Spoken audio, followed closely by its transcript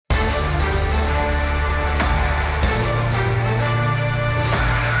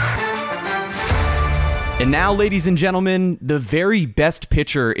And now, ladies and gentlemen, the very best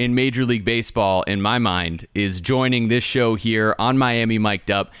pitcher in Major League Baseball, in my mind, is joining this show here on Miami Mic'd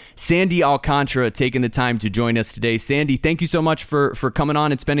Up. Sandy Alcantara taking the time to join us today. Sandy, thank you so much for coming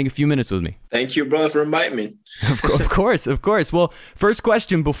on and spending a few minutes with me. Thank you, brother, for inviting me. Of course. Well, first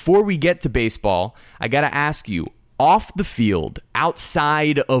question, before we get to baseball, I got to ask you, off the field,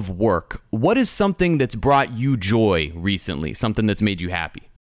 outside of work, what is something that's brought you joy recently, something that's made you happy?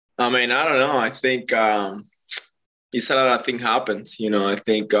 I mean, I don't know. I think it's a lot of things happens. I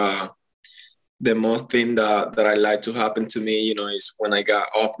think the most thing that I like to happen to me, is when I got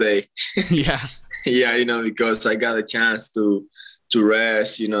off day. Yeah. Yeah, because I got a chance to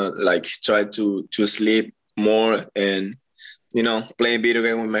rest, like try to sleep more and, playing video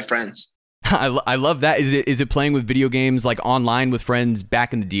game with my friends. I love that. Is it playing with video games like online with friends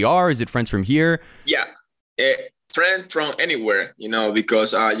back in the DR? Is it friends from here? Yeah. Friend from anywhere,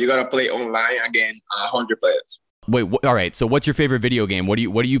 because you gotta play online again, 100 players. Wait, all right. So, what's your favorite video game? What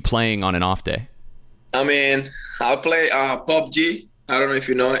are you playing on an off day? I mean, I'll play PUBG. I don't know if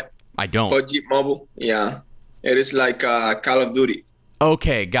you know it. I don't. PUBG Mobile. Yeah, it is like Call of Duty.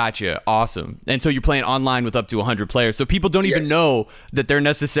 Okay, gotcha. Awesome. And so you're playing online with up to 100 players. So people don't even know that they're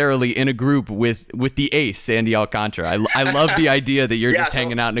necessarily in a group with the ace, Sandy Alcantara. I love the idea that you're just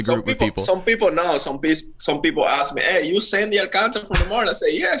hanging out in a group with people. Some people know. Some people ask me, "Hey, you Sandy Alcantara from the morning?" I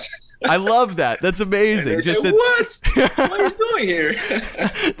say, "Yes." I love that. That's amazing. They say, what? What are you doing here?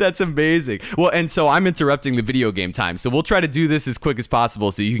 That's amazing. Well, and so I'm interrupting the video game time. So we'll try to do this as quick as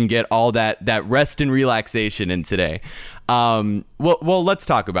possible so you can get all that rest and relaxation in today. Well, let's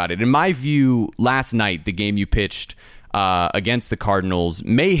talk about it. In my view, last night, the game you pitched against the Cardinals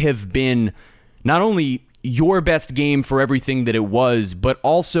may have been not only your best game for everything that it was, but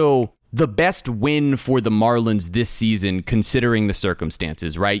also the best win for the Marlins this season, considering the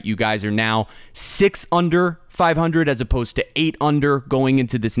circumstances, right? You guys are now 6 under 500 as opposed to 8 under going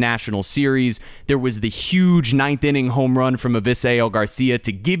into this national series. There was the huge 9th inning home run from Avisail Garcia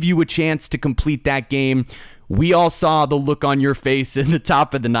to give you a chance to complete that game. We all saw the look on your face in the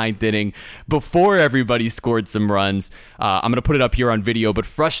top of the 9th inning before everybody scored some runs. I'm going to put it up here on video, but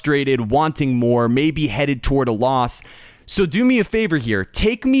frustrated, wanting more, maybe headed toward a loss. So do me a favor here.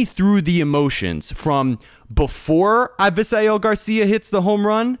 Take me through the emotions from before Avisail Garcia hits the home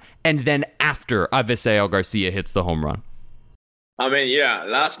run and then after Avisail Garcia hits the home run. I mean, yeah,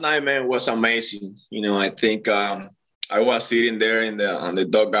 last night, man, was amazing. I think I was sitting there on the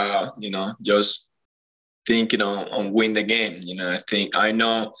dugout, just thinking on win the game. I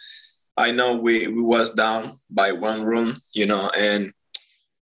know we was down by 1 run, and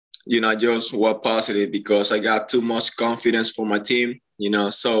I just was positive because I got too much confidence for my team,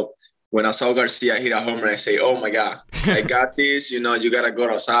 so when I saw Garcia hit a home run, I say, oh my God, I got this, you got to go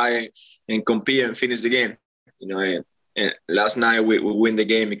outside and compete and finish the game, and last night we win the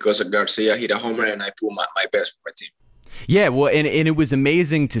game because Garcia hit a home run and I put my best for my team. Yeah, well, and it was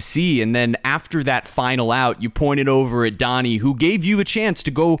amazing to see. And then after that final out, you pointed over at Donnie, who gave you a chance to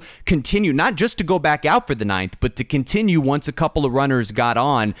go continue, not just to go back out for the 9th, but to continue once a couple of runners got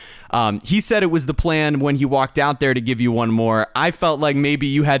on. He said it was the plan when he walked out there to give you one more. I felt like maybe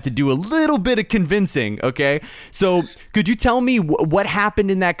you had to do a little bit of convincing, okay? So could you tell me what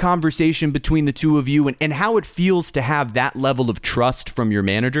happened in that conversation between the two of you and how it feels to have that level of trust from your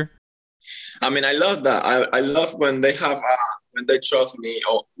manager? I mean, I love that. I love when they have when they trust me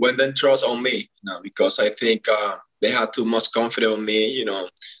or when they trust on me, because I think they had too much confidence in me,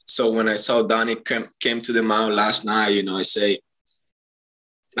 So when I saw Donnie came to the mound last night, I say,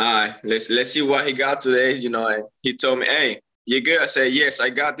 let's see what he got today, And he told me, hey, you good? I said, yes,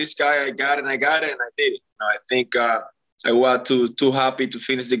 I got this guy. I got it, and I did it. I think I was too happy to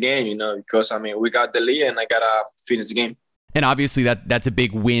finish the game, because we got the lead and I gotta finish the game. And obviously that's a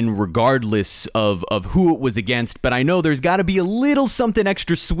big win regardless of who it was against. But I know there's got to be a little something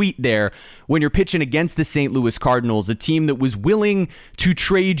extra sweet there when you're pitching against the St. Louis Cardinals, a team that was willing to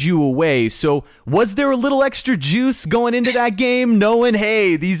trade you away. So was there a little extra juice going into that game, knowing,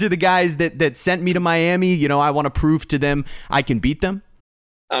 hey, these are the guys that sent me to Miami. I want to prove to them I can beat them?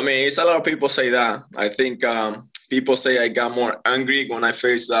 I mean, it's a lot of people say that. I think people say I got more angry when I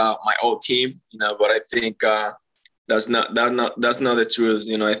faced my old team, but I think that's not the truth.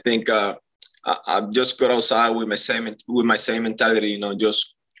 I think I just got outside with my same mentality.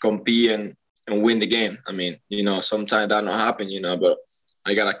 Just compete and win the game. I mean, sometimes that not happen. But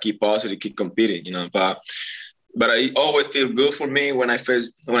I gotta keep positive, keep competing. But but it always feels good for me when I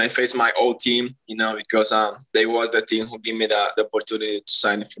face my old team, because they was the team who gave me the opportunity to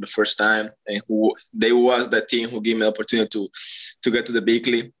sign for the first time, and they was the team who gave me the opportunity to get to the big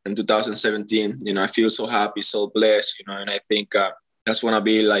league in 2017. I feel so happy, so blessed, and I think that's gonna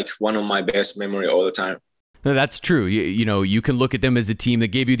be like one of my best memory all the time. No, that's true. You can look at them as a team that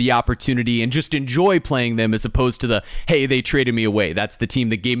gave you the opportunity and just enjoy playing them, as opposed to the, hey, they traded me away. That's the team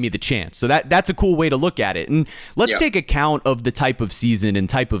that gave me the chance. So that's a cool way to look at it. And let's take account of the type of season and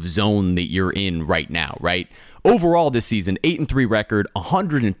type of zone that you're in right now, right? Overall this season, 8-3 record,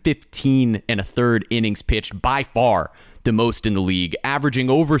 115 and a third innings pitched, by far the most in the league, averaging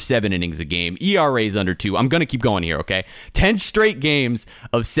over 7 innings a game. ERA's under 2. I'm going to keep going here, okay? 10 straight games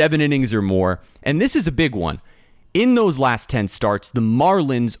of 7 innings or more. And this is a big one. In those last 10 starts, the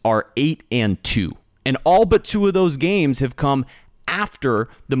Marlins are 8-2. And all but 2 of those games have come after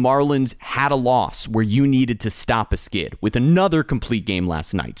the Marlins had a loss where you needed to stop a skid, with another complete game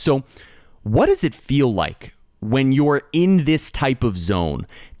last night. So what does it feel like when you're in this type of zone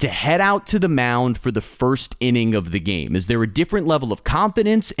to head out to the mound for the first inning of the game? Is there a different level of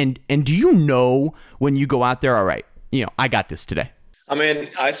confidence? And do you know when you go out there, all right, I got this today? I mean,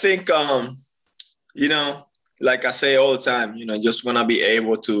 I think, like I say all the time, just want to be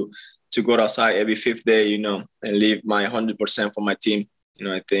able to go outside every fifth day, and leave my 100% for my team.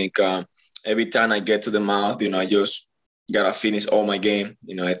 I think every time I get to the mound, I just gotta finish all my game.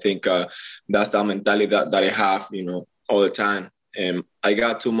 I think that's the mentality that I have, all the time. And I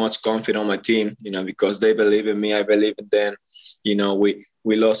got too much confidence on my team, because they believe in me. I believe in them.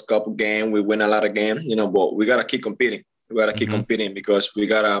 We lost a couple games, we win a lot of games, but we gotta keep competing. We gotta keep competing because we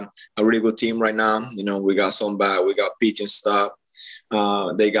got a really good team right now. We got somebody, we got pitching stuff.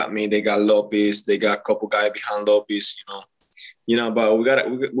 They got me, they got Lopez, they got a couple guys behind Lopez, but we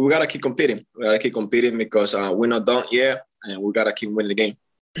gotta keep competing. We gotta keep competing because we're not done yet, and we gotta keep winning the game.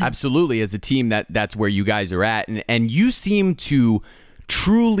 Absolutely, as a team, that's where you guys are at, and you seem to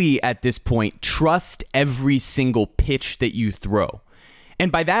truly at this point trust every single pitch that you throw.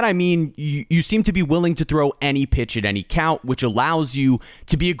 And by that I mean you seem to be willing to throw any pitch at any count, which allows you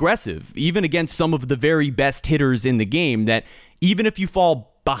to be aggressive, even against some of the very best hitters in the game. That even if you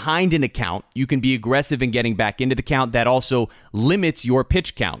fall behind in a count, you can be aggressive in getting back into the count. That also limits your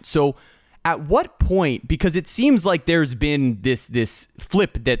pitch count. So at what point, because it seems like there's been this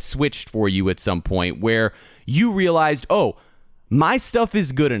flip that switched for you at some point where you realized, oh, my stuff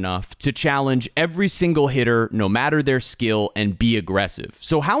is good enough to challenge every single hitter, no matter their skill, and be aggressive.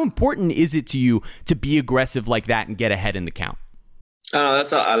 So how important is it to you to be aggressive like that and get ahead in the count?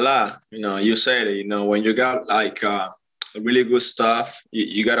 That's a lot. You said it, when you got like really good stuff,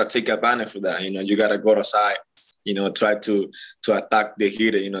 you got to take advantage of that. You got to go outside, try to attack the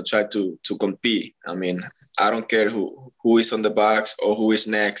hitter, try to compete. I mean, I don't care who is on the box or who is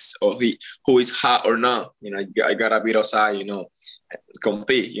next or who is hot or not. I got to be outside,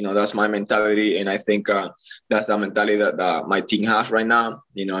 compete. That's my mentality. And I think that's the mentality that my team has right now.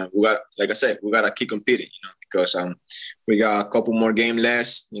 Like I said, we got to keep competing, because we got a couple more games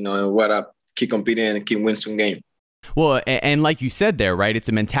left, and we got to keep competing and keep winning some games. Well, and like you said there, right, it's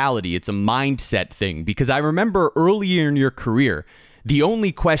a mentality, it's a mindset thing, because I remember earlier in your career, the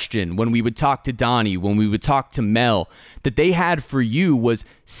only question when we would talk to Donnie, when we would talk to Mel, that they had for you was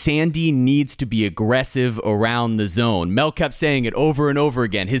Sandy needs to be aggressive around the zone. Mel kept saying it over and over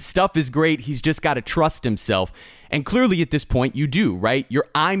again. His stuff is great. He's just got to trust himself. And clearly at this point you do, right?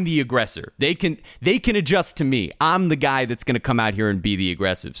 I'm the aggressor. They can adjust to me. I'm the guy that's going to come out here and be the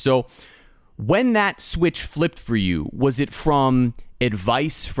aggressive. So when that switch flipped for you, was it from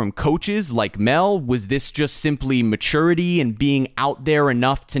advice from coaches like Mel? Was this just simply maturity and being out there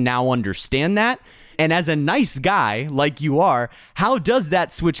enough to now understand that? And as a nice guy like you are, how does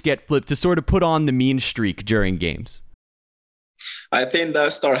that switch get flipped to sort of put on the mean streak during games? I think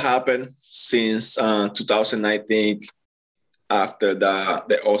that started happening since 2019 after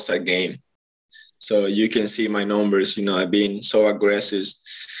the All-Star game. So you can see my numbers, I've been so aggressive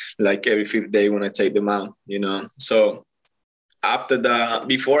like every fifth day when I take them out, So after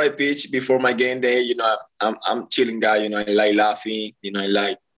before I pitch, before my game day, I'm chilling guy, I like laughing, I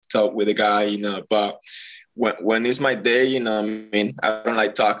like talk with the guy, but when it's my day, I don't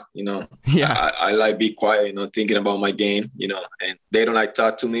like talk, Yeah. I like be quiet, thinking about my game, and they don't like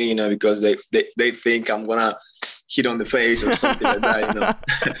talk to me, because they think I'm gonna hit on the face or something like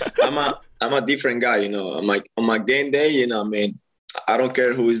that, I'm a different guy, I'm like on my game day, I don't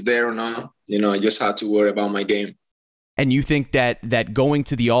care who is there or not, I just have to worry about my game. And you think that going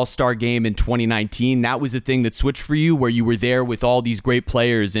to the All-Star game in 2019, that was the thing that switched for you, where you were there with all these great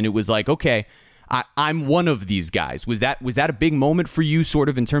players and it was like, okay, I'm one of these guys. Was that a big moment for you, sort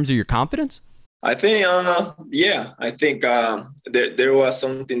of in terms of your confidence? I think, yeah, I think there was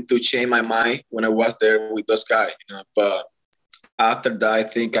something to change my mind when I was there with those guys, but after that, I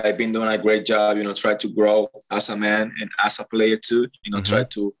think I've been doing a great job, try to grow as a man and as a player too, try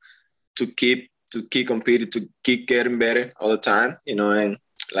to keep competing, to keep getting better all the time, and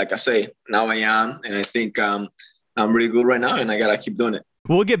like I say, now I am, and I think I'm really good right now, and I gotta keep doing it.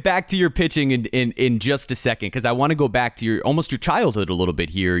 We'll get back to your pitching in just a second, because I want to go back to your childhood a little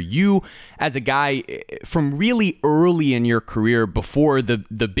bit here. You, as a guy from really early in your career, before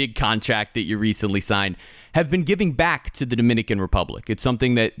the big contract that you recently signed, have been giving back to the Dominican Republic. It's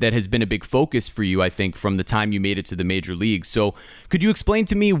something that has been a big focus for you, I think, from the time you made it to the major leagues. So could you explain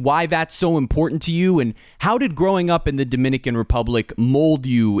to me why that's so important to you, and how did growing up in the Dominican Republic mold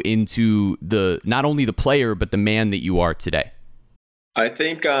you into not only the player, but the man that you are today? I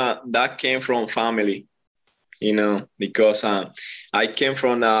think that came from family, because I came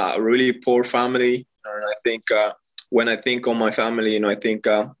from a really poor family. And I think when I think of my family, I think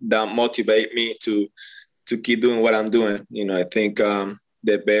that motivates me to keep doing what I'm doing. I think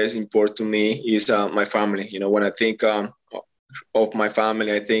the best important to me is my family. When I think of my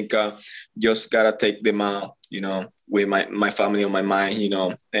family, I think just gotta take them out, with my family on my mind,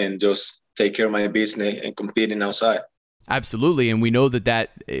 and just take care of my business and competing outside. Absolutely. And we know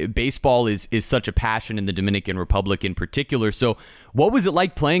that baseball is such a passion in the Dominican Republic in particular. So what was it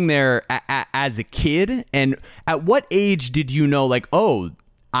like playing there as a kid? And at what age did you know, like, oh,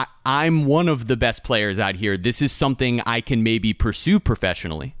 I'm one of the best players out here. This is something I can maybe pursue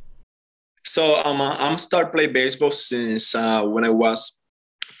professionally? So I'm start playing baseball since when I was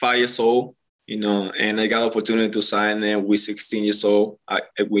 5 years old, and I got opportunity to sign with 16 years old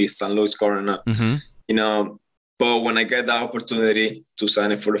with St. Louis Cardinals, But when I get the opportunity to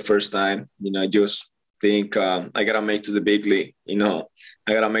sign it for the first time, I just think I gotta make to the big league.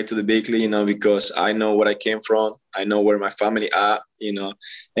 I gotta make to the big league, because I know where I came from. I know where my family at,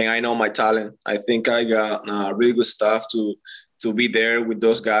 and I know my talent. I think I got really good stuff to be there with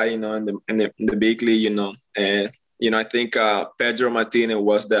those guys, in the big league, And I think Pedro Martinez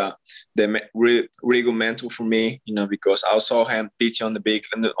was the really good mentor for me, because I saw him pitch on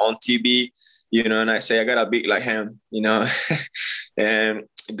TV. And I say, I got to be like him, and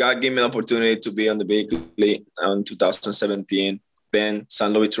God gave me the opportunity to be on the big league in 2017. Then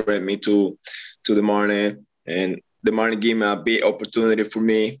St. Louis traded me to the Marlins, and the Marlins gave me a big opportunity for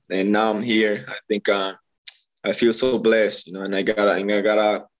me. And now I'm here. I think I feel so blessed, and I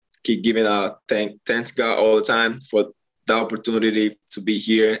gotta keep giving thanks God all the time for the opportunity to be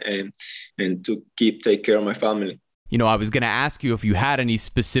here and to take care of my family. I was going to ask you if you had any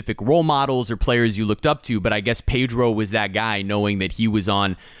specific role models or players you looked up to, but I guess Pedro was that guy, knowing that he was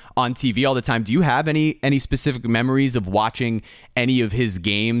on TV all the time. Do you have any specific memories of watching any of his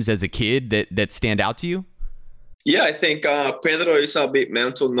games as a kid that stand out to you? Yeah, I think Pedro is a big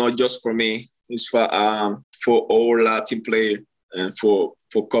mentor, not just for me. It's for all Latin players and for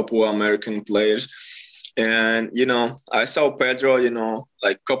a couple American players. And, I saw Pedro,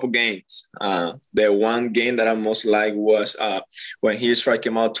 like a couple games. The one game that I most like was when he struck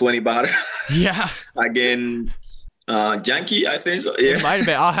him out 20 batter. Yeah. Again, Yankee, I think so. Yeah. It might have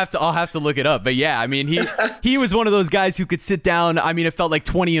been. I'll have to look it up. But yeah, I mean, he was one of those guys who could sit down. I mean, it felt like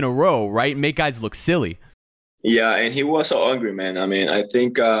 20 in a row, right? Make guys look silly. Yeah, and he was so hungry, man. I mean, I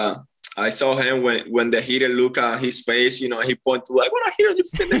think I saw him when the hitter looked at his face, he pointed to like, "What I hear you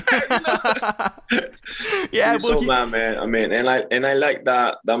in the head?" Yeah, he's so mad, man. I mean, and I like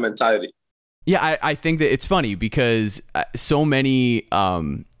that mentality. Yeah, I think that it's funny because so many,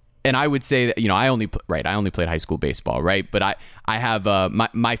 and I would say that I only played high school baseball, right? But I have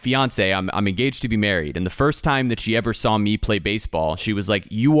my fiance. I'm engaged to be married, and the first time that she ever saw me play baseball, she was like,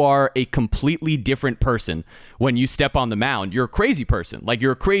 "You are a completely different person when you step on the mound. You're a crazy person. Like,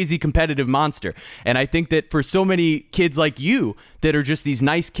 you're a crazy competitive monster." And I think that for so many kids like you that are just these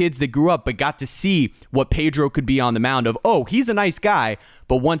nice kids that grew up but got to see what Pedro could be on the mound of, oh, he's a nice guy,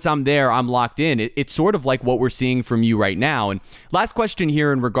 but once I'm there, I'm locked in. It's sort of like what we're seeing from you right now. And last question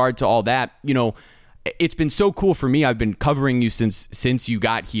here in regard to all that, it's been so cool for me. I've been covering you since you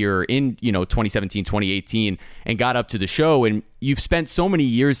got here in 2017, 2018, and got up to the show. And you've spent so many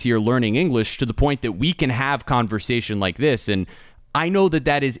years here learning English to the point that we can have conversation like this. And I know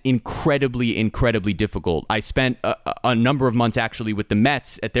that is incredibly, incredibly difficult. I spent a number of months actually with the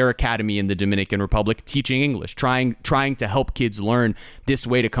Mets at their academy in the Dominican Republic teaching English, trying to help kids learn this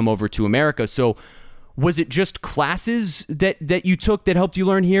way to come over to America. So was it just classes that you took that helped you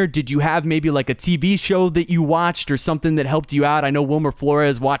learn here? Did you have maybe like a TV show that you watched or something that helped you out? I know Wilmer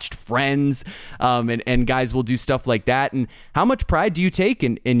Flores watched Friends, and guys will do stuff like that. And how much pride do you take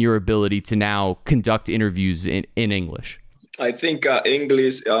in your ability to now conduct interviews in English? I think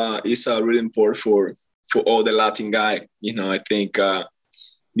English is really important for all the Latin guy. I think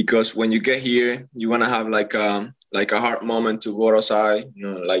because when you get here, you want to have like a hard moment to go outside,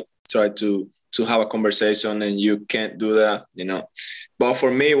 like try to have a conversation, and you can't do that, But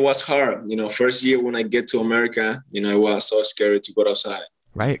for me, it was hard. First year when I get to America, it was so scary to go outside.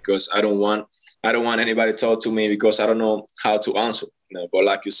 Right. Because I don't want anybody to talk to me because I don't know how to answer. But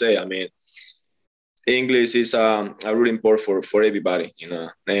like you say, I mean, English is really important for everybody,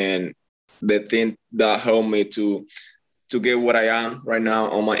 And the thing that helped me to get what I am right now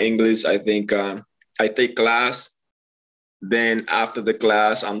on my English, I think I take class. Then after the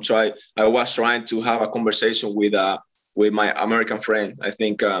class, I was trying to have a conversation with my American friend. I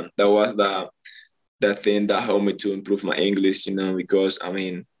think that was the thing that helped me to improve my English, because I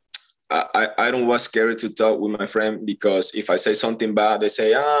mean, I don't was scared to talk with my friend, because if I say something bad, they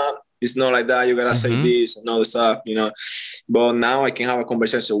say, it's not like that. You gotta say this and all the stuff, But now I can have a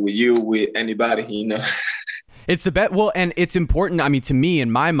conversation with you, with anybody, It's the best. Well, and it's important. I mean, to me,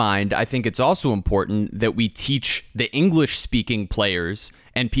 in my mind, I think it's also important that we teach the English-speaking players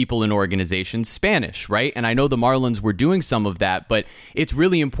and people in organizations Spanish, right? And I know the Marlins were doing some of that, but it's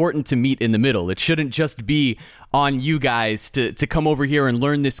really important to meet in the middle. It shouldn't just be on you guys to come over here and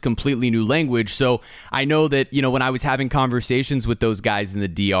learn this completely new language. So I know that, when I was having conversations with those guys in the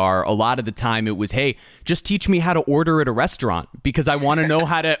DR, a lot of the time it was, hey, just teach me how to order at a restaurant, because I want to know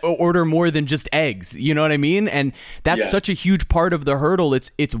how to order more than just eggs. You know what I mean? And that's such a huge part of the hurdle.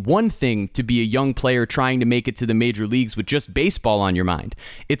 It's one thing to be a young player trying to make it to the major leagues with just baseball on your mind.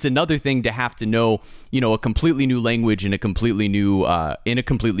 It's another thing to have to know, a completely new language in a completely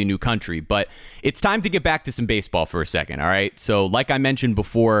new country. But it's time to get back to some baseball for a second. All right. So like I mentioned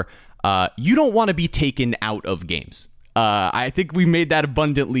before, you don't want to be taken out of games. I think we made that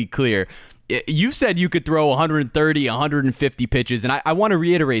abundantly clear. You said you could throw 130, 150 pitches. And I want to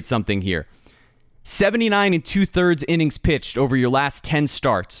reiterate something here. 79 and 2/3 innings pitched over your last 10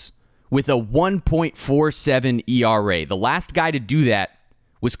 starts with a 1.47 ERA. The last guy to do that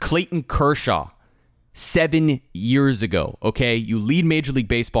was Clayton Kershaw 7 years ago, okay? You lead Major League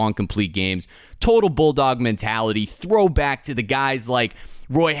Baseball in complete games, total Bulldog mentality, throwback to the guys like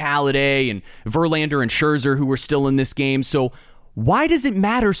Roy Halladay and Verlander and Scherzer who were still in this game. So why does it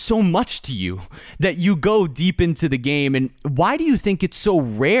matter so much to you that you go deep into the game? And why do you think it's so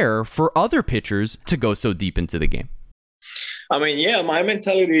rare for other pitchers to go so deep into the game? I mean, yeah, my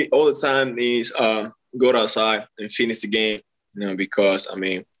mentality all the time is go outside and finish the game, because, I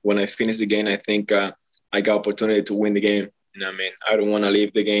mean, when I finish the game, I think I got opportunity to win the game. I mean, I don't want to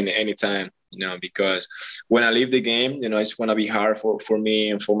leave the game anytime, because when I leave the game, it's going to be hard for me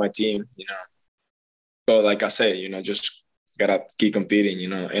and for my team, But like I said, just got to keep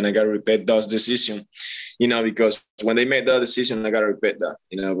competing, and I got to repeat those decisions, because when they make that decision, I got to repeat that,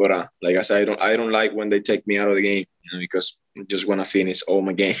 But like I said, I don't like when they take me out of the game, because I just want to finish all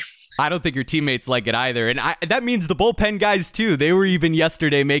my game. I don't think your teammates like it either. And that means the bullpen guys, too. They were even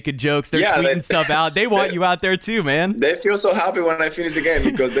yesterday making jokes. They're tweeting stuff out. They want you out there, too, man. They feel so happy when I finish the game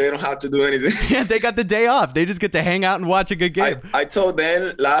because they don't have to do anything. Yeah, they got the day off. They just get to hang out and watch a good game. I told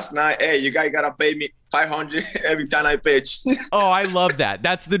them last night, hey, you guys got to pay me $500 every time I pitch. Oh, I love that.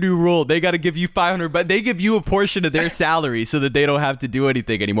 That's the new rule. They got to give you $500, but they give you a portion of their salary so that they don't have to do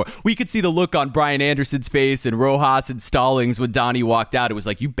anything anymore. We could see the look on Brian Anderson's face and Rojas and Stallings when Donnie walked out. It was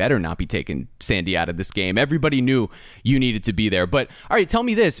like, you better not be taking Sandy out of this game. Everybody knew you needed to be there. But all right, tell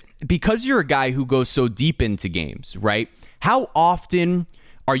me this, because you're a guy who goes so deep into games, right? How often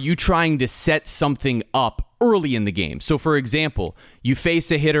are you trying to set something up early in the game? So for example, you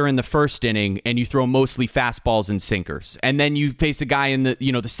face a hitter in the first inning and you throw mostly fastballs and sinkers. And then you face a guy in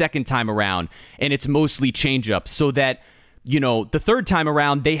the second time around and it's mostly changeups, so that, the third time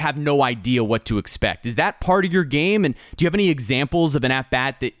around, they have no idea what to expect. Is that part of your game? And do you have any examples of an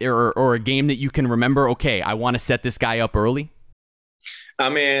at-bat or a game that you can remember? Okay, I want to set this guy up early. I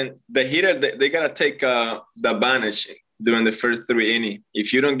mean, the hitter, they got to take the advantage during the first 3 innings.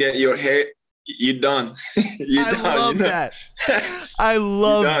 If you don't get your hit, you're done. I love that. I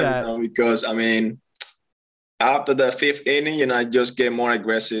love that. Because, I mean, after the 5th inning, I just get more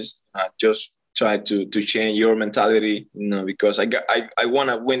aggressive. Just try to change your mentality, because I want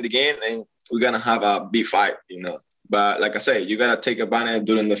to win the game and we're going to have a big fight, But like I said, you got to take advantage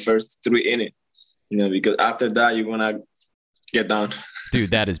during the first 3 innings, because after that, you're going to get down.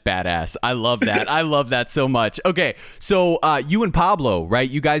 Dude, that is badass. I love that. I love that so much. Okay, so you and Pablo, right?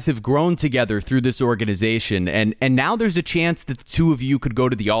 You guys have grown together through this organization, and now there's a chance that the two of you could go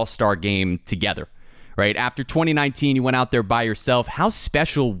to the All-Star game together, right? After 2019, you went out there by yourself. How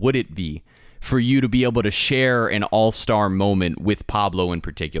special would it be for you to be able to share an All-Star moment with Pablo in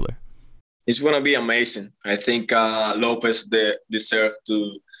particular? It's gonna be amazing. I think Lopez deserves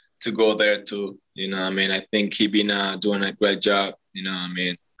to go there too. I think he been doing a great job.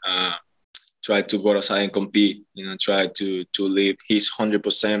 Try to go outside and compete. Try to leave his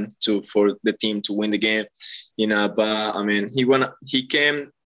 100% for the team to win the game. But he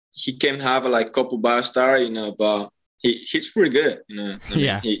can have like couple bad start. But he's pretty good.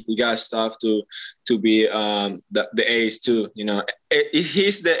 He got stuff to be the ace too.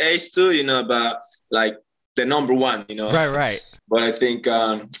 He's the ace too. But like the number one. Right. But I think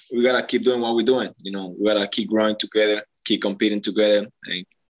we gotta keep doing what we're doing. We gotta keep growing together, keep competing together, and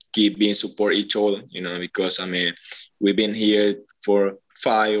keep being support each other. Because we've been here for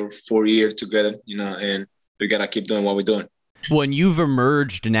 5 or 4 years together. And we gotta keep doing what we're doing. Well, and you've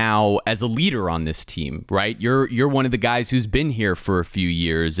emerged now as a leader on this team, right? You're one of the guys who's been here for a few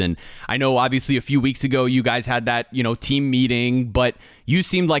years. And I know obviously a few weeks ago you guys had that, team meeting, but you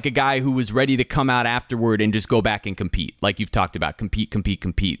seemed like a guy who was ready to come out afterward and just go back and compete. Like you've talked about,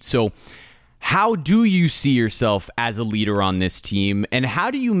 compete. So how do you see yourself as a leader on this team? And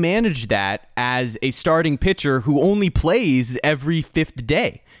how do you manage that as a starting pitcher who only plays every fifth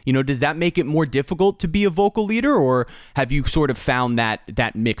day? Does that make it more difficult to be a vocal leader, or have you sort of found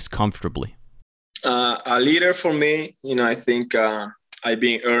that mix comfortably? A leader for me, I think I've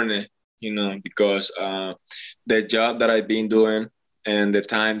been earning, because the job that I've been doing and the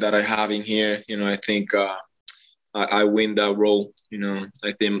time that I have in here, I think I win that role.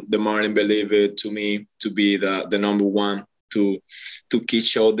 I think the Marlins believe it to me to be the number one, to keep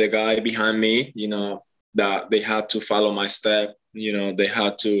show the guy behind me, that they have to follow my step. They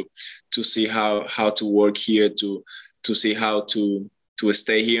had to see how to work here, to see how to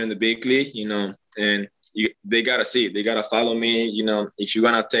stay here in the big league, and they gotta follow me. If you're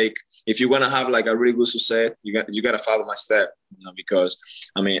gonna have like a really good success, you gotta follow my step, because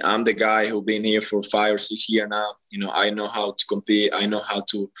I'm the guy who's been here for 5 or 6 years now. I know how to compete. I know how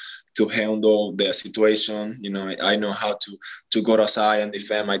to handle the situation. I know how to go outside and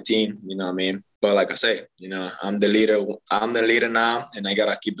defend my team. But like I say, I'm the leader. I'm the leader now, and I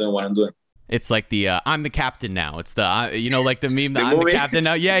gotta keep doing what I'm doing. It's like the I'm the captain now. It's the like the meme. The I'm movie? the captain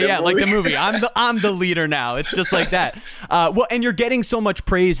now. Yeah, like the movie. I'm the leader now. It's just like that. Well, and you're getting so much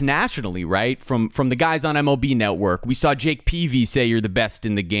praise nationally, right? From the guys on MLB Network. We saw Jake Peavy say you're the best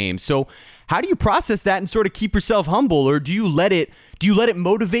in the game. So how do you process that and sort of keep yourself humble, or do you let it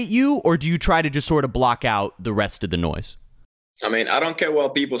motivate you, or do you try to just sort of block out the rest of the noise? I don't care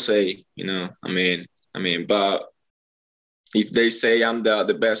what people say, but if they say I'm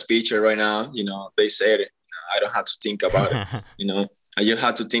the best pitcher right now, they said it. I don't have to think about it. I just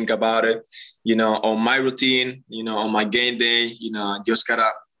have to think about it, on my routine, on my game day, I just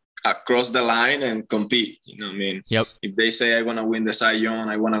gotta cross the line and compete. Yep. If they say I want to win the Cy Young,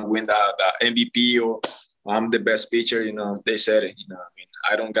 I want to win the MVP, or I'm the best pitcher, they said it.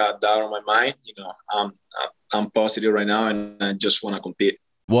 I don't got that on my mind. I'm positive right now, and I just want to compete.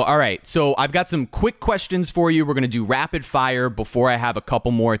 Well, all right. So I've got some quick questions for you. We're going to do rapid fire before I have a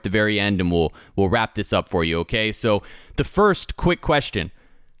couple more at the very end, and we'll wrap this up for you, okay? So the first quick question,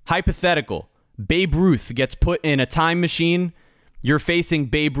 hypothetical. Babe Ruth gets put in a time machine. You're facing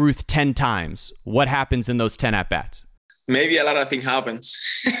Babe Ruth 10 times. What happens in those 10 at-bats? Maybe a lot of things happens.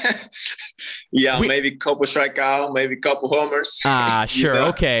 Maybe a couple strikeouts, maybe a couple homers. Sure.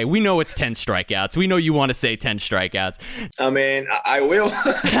 Okay. We know it's 10 strikeouts. We know you want to say 10 strikeouts. I will.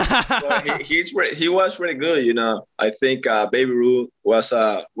 But he was really good, I think Baby Ruth was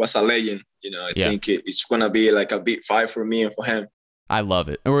a legend. I think it's going to be like a big fight for me and for him. I love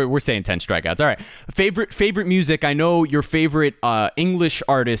it. We're saying 10 strikeouts. All right. Favorite music. I know your favorite English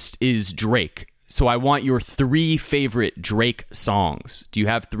artist is Drake. So I want your 3 favorite Drake songs. Do you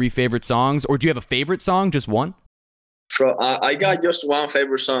have 3 favorite songs, or do you have a favorite song, just one? I got just one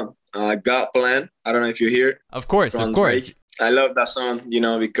favorite song. "God Plan." I don't know if you hear it. Of course. Drake. I love that song,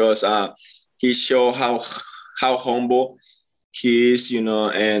 because he showed how humble he is,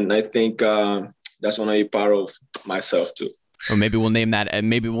 and I think that's one to be part of myself too. Or maybe we'll name that, and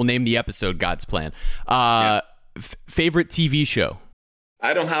maybe we'll name the episode "God's Plan." Favorite TV show?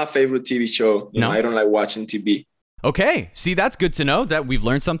 I don't have a favorite TV show. No? I don't like watching TV. Okay. See, that's good to know that we've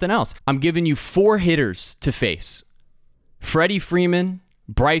learned something else. I'm giving you 4 hitters to face. Freddie Freeman,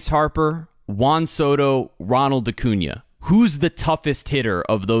 Bryce Harper, Juan Soto, Ronald Acuna. Who's the toughest hitter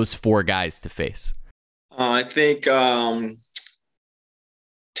of those 4 guys to face? I think, damn.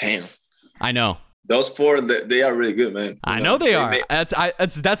 I know. Those 4, they are really good, man. I know they are.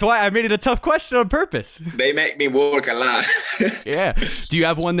 That's why I made it a tough question on purpose. They make me work a lot. Yeah. Do you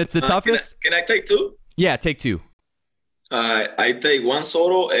have one that's the toughest? Can I take 2? Yeah, take 2. I take Juan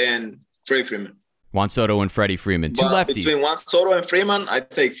Soto and Freddie Freeman. Juan Soto and Freddie Freeman. 2 lefties. Between Juan Soto and Freeman, I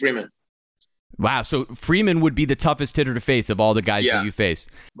take Freeman. Wow, so Freeman would be the toughest hitter to face of all the guys that you face.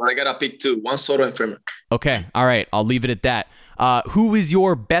 But I got to pick 2, Juan Soto and Freeman. Okay, all right. I'll leave it at that. Who is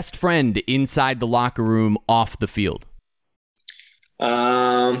your best friend inside the locker room off the field?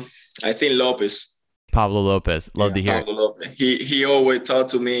 I think Lopez. Pablo Lopez. Love to hear Pablo Lopez. He always talk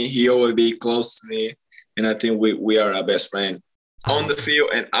to me. He always be close to me. And I think we are our best friend on the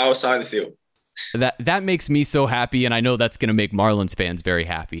field and outside the field. That makes me so happy, and I know that's going to make Marlins fans very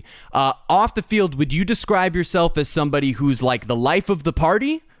happy. Off the field, would you describe yourself as somebody who's like the life of the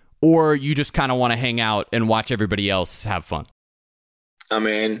party, or you just kind of want to hang out and watch everybody else have fun? I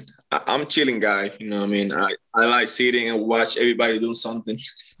mean, I'm a chilling guy. You know what I mean? I like sitting and watch everybody do something.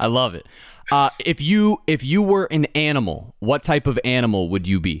 I love it. If you were an animal, what type of animal would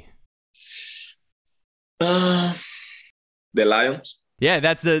you be? The lions. Yeah,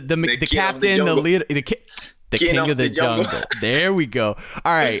 that's the captain, the leader, the king of the jungle. There we go.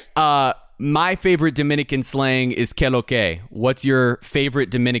 All right. My favorite Dominican slang is que lo que. What's your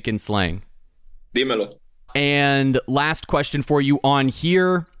favorite Dominican slang? Dímelo. And last question for you on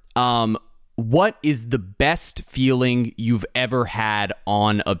here. What is the best feeling you've ever had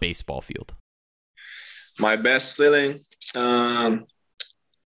on a baseball field? My best feeling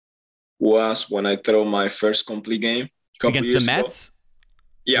was when I threw my first complete game against the Mets.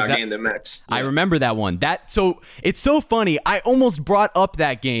 Yeah, against the Mets. Yeah. I remember that one. So it's so funny. I almost brought up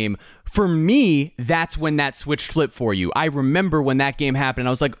that game. For me, that's when that switch flipped for you. I remember when that game happened.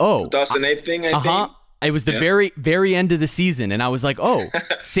 I was like, oh. 2008 thing, I think. It was the very, very end of the season, and I was like, "Oh,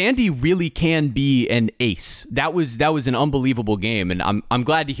 Sandy really can be an ace." That was an unbelievable game, and I'm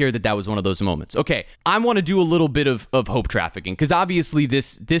glad to hear that was one of those moments. Okay, I want to do a little bit of hope trafficking because obviously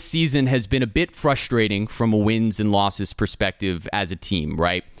this season has been a bit frustrating from a wins and losses perspective as a team,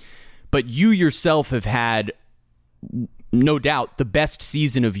 right? But you yourself have had, no doubt, the best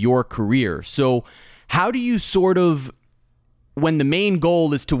season of your career. So, how do you sort of, when the main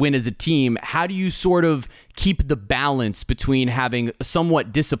goal is to win as a team, how do you sort of keep the balance between having a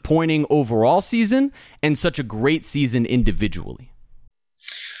somewhat disappointing overall season and such a great season individually?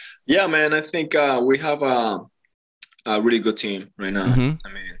 Yeah, man, I think we have a really good team right now. Mm-hmm. I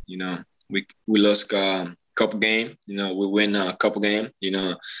mean, we lost a couple game, we win a couple game,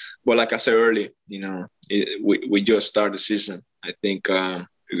 but like I said earlier, we just started the season. I think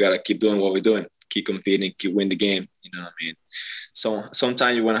we got to keep doing what we're doing, keep competing, keep winning the game. So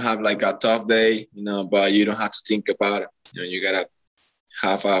sometimes you want to have like a tough day, but you don't have to think about it. You got to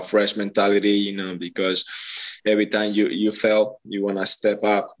have a fresh mentality, because every time you fail, you want to step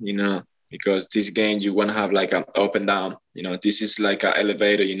up, because this game, you want to have like an up and down. This is like an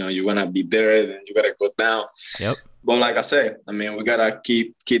elevator, you want to be there, then you got to go down. Yep. But like I said, I mean, we got to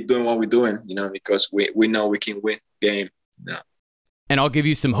keep doing what we're doing, because we know we can win the game. And I'll give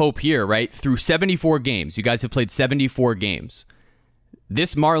you some hope here, right? Through 74 games, you guys have played 74 games.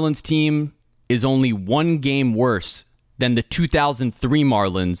 This Marlins team is only one game worse than the 2003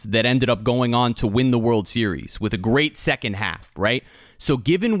 Marlins that ended up going on to win the World Series with a great second half, right? So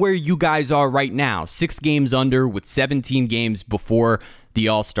given where you guys are right now, 6 games under with 17 games before the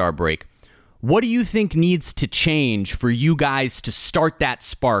All-Star break, what do you think needs to change for you guys to start that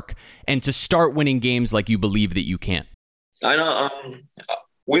spark and to start winning games like you believe that you can? I know.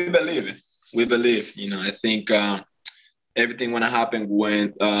 We believe. I think everything gonna happen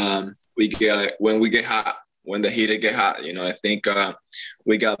when we get hot, when the heater get hot. I think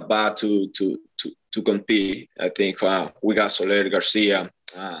we got back to compete. I think we got Soler, Garcia,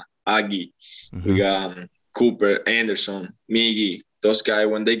 Aggie, we got Cooper, Anderson, Miggy. Those guys,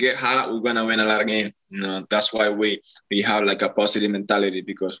 when they get hot, we're gonna win a lot of games. That's why we have like a positive mentality,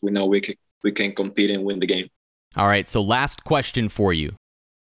 because we know we can compete and win the game. All right, so last question for you.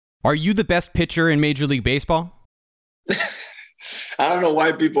 Are you the best pitcher in Major League Baseball? I don't know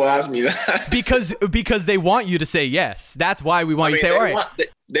why people ask me that. because they want you to say yes. That's why we want you to say, all right.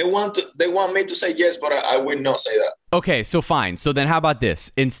 They want me to say yes, but I would not say that. Okay, so fine. So then how about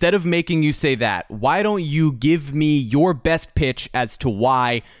this? Instead of making you say that, why don't you give me your best pitch as to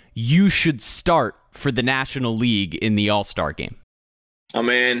why you should start for the National League in the All-Star game? I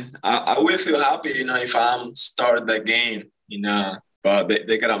mean, I will feel happy, if I'm start the game, but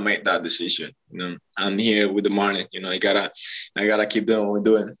they gotta make that decision. You know, I'm here with the Marlins. You know, I gotta keep doing what we're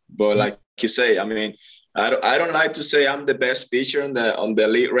doing. But like you say, I mean, I don't like to say I'm the best pitcher on the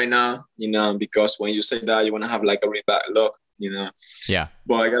league right now. You know, because when you say that, you wanna have like a really bad luck. You know. Yeah.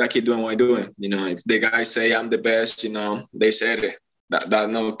 But I gotta keep doing what I'm doing. You know, if the guys say I'm the best, you know, they said it. That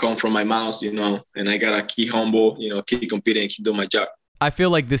not come from my mouth, you know, and I gotta keep humble, you know, keep competing, keep doing my job. I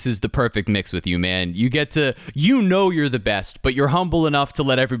feel like this is the perfect mix with you, man. You get to, you know, you're the best, but you're humble enough to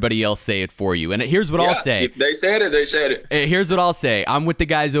let everybody else say it for you. And here's what I'll say. If they said it, they said it. Here's what I'll say. I'm with the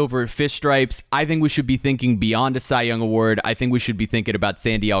guys over at Fish Stripes. I think we should be thinking beyond a Cy Young Award. I think we should be thinking about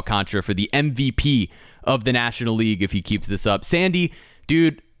Sandy Alcantara for the MVP of the National League if he keeps this up. Sandy,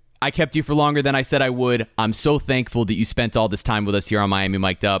 dude, I kept you for longer than I said I would. I'm so thankful that you spent all this time with us here on Miami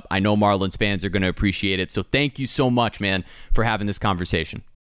Mic'd Up. I know Marlins fans are going to appreciate it. So thank you so much, man, for having this conversation.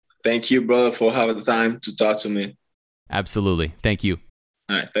 Thank you, brother, for having the time to talk to me. Absolutely. Thank you.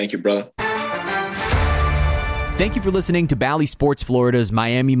 All right. Thank you, brother. Thank you for listening to Bally Sports Florida's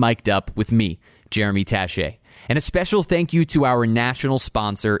Miami Mic'd Up with me, Jeremy Taché. And a special thank you to our national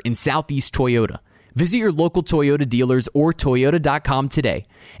sponsor in Southeast Toyota. Visit your local Toyota dealers or Toyota.com today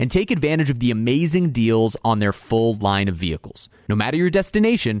and take advantage of the amazing deals on their full line of vehicles. No matter your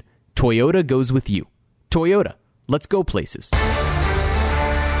destination, Toyota goes with you. Toyota, let's go places.